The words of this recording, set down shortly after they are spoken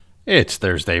It's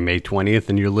Thursday, May 20th,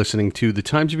 and you're listening to the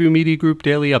Times Review Media Group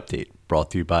Daily Update,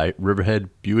 brought to you by Riverhead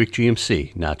Buick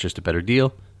GMC. Not just a better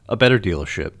deal, a better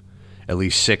dealership. At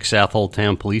least 6 South Old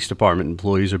Town Police Department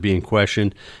employees are being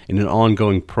questioned in an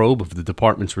ongoing probe of the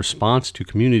department's response to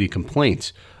community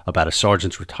complaints about a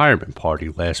sergeant's retirement party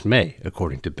last May,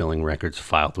 according to billing records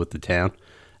filed with the town.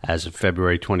 As of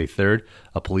February 23rd,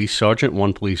 a police sergeant,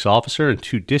 1 police officer, and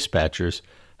 2 dispatchers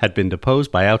had been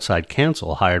deposed by outside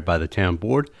counsel hired by the town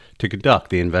board to conduct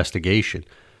the investigation.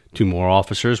 2 more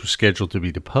officers were scheduled to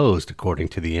be deposed, according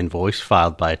to the invoice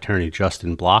filed by attorney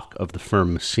Justin Block of the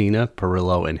firm Messina,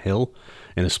 Perillo, and Hill.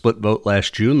 In a split vote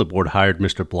last June, the board hired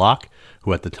Mr. Block,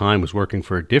 who at the time was working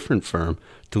for a different firm,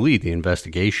 to lead the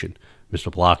investigation.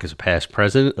 Mr. Block is a past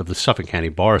president of the Suffolk County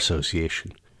Bar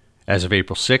Association. As of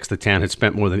April 6th, the town had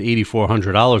spent more than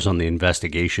 $8,400 on the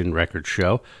investigation, records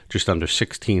show. Just under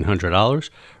 $1,600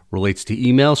 relates to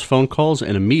emails, phone calls,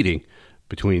 and a meeting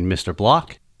between Mr.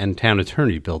 Block and town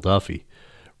attorney Bill Duffy.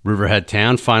 Riverhead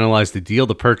Town finalized the deal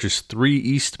to purchase 3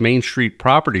 East Main Street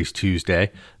properties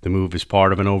Tuesday. The move is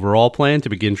part of an overall plan to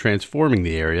begin transforming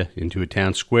the area into a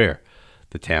town square.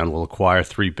 The town will acquire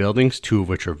 3 buildings, 2 of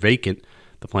which are vacant.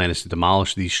 The plan is to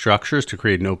demolish these structures to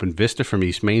create an open vista from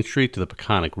East Main Street to the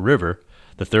Peconic River.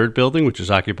 The 3rd building, which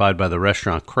is occupied by the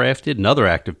restaurant Crafted and other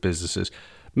active businesses,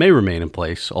 may remain in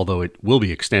place, although it will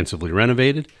be extensively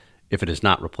renovated if it is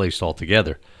not replaced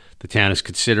altogether. The town is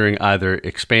considering either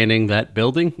expanding that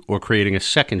building or creating a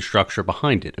second structure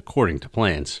behind it, according to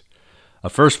plans. A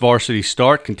first varsity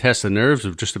start can test the nerves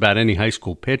of just about any high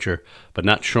school pitcher, but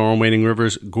not Shore-Wading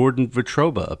River's Gordon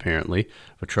Vitroba, apparently.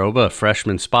 Vitroba, a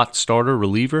freshman spot starter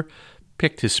reliever,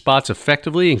 picked his spots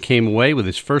effectively and came away with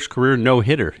his first career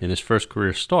no-hitter in his first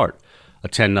career start, a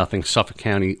 10-0 Suffolk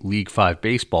County League 5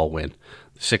 baseball win.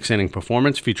 The 6-inning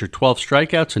performance featured 12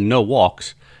 strikeouts and no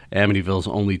walks. Amityville's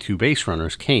only 2 base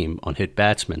runners came on hit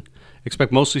batsmen.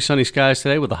 Expect mostly sunny skies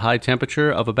today with a high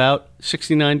temperature of about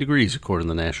 69 degrees, according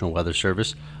to the National Weather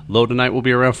Service. Low tonight will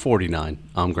be around 49.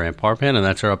 I'm Grant Parpan, and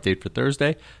that's our update for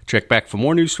Thursday. Check back for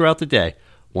more news throughout the day.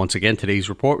 Once again, today's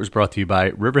report was brought to you by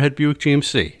Riverhead Buick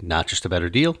GMC. Not just a better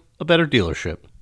deal, a better dealership.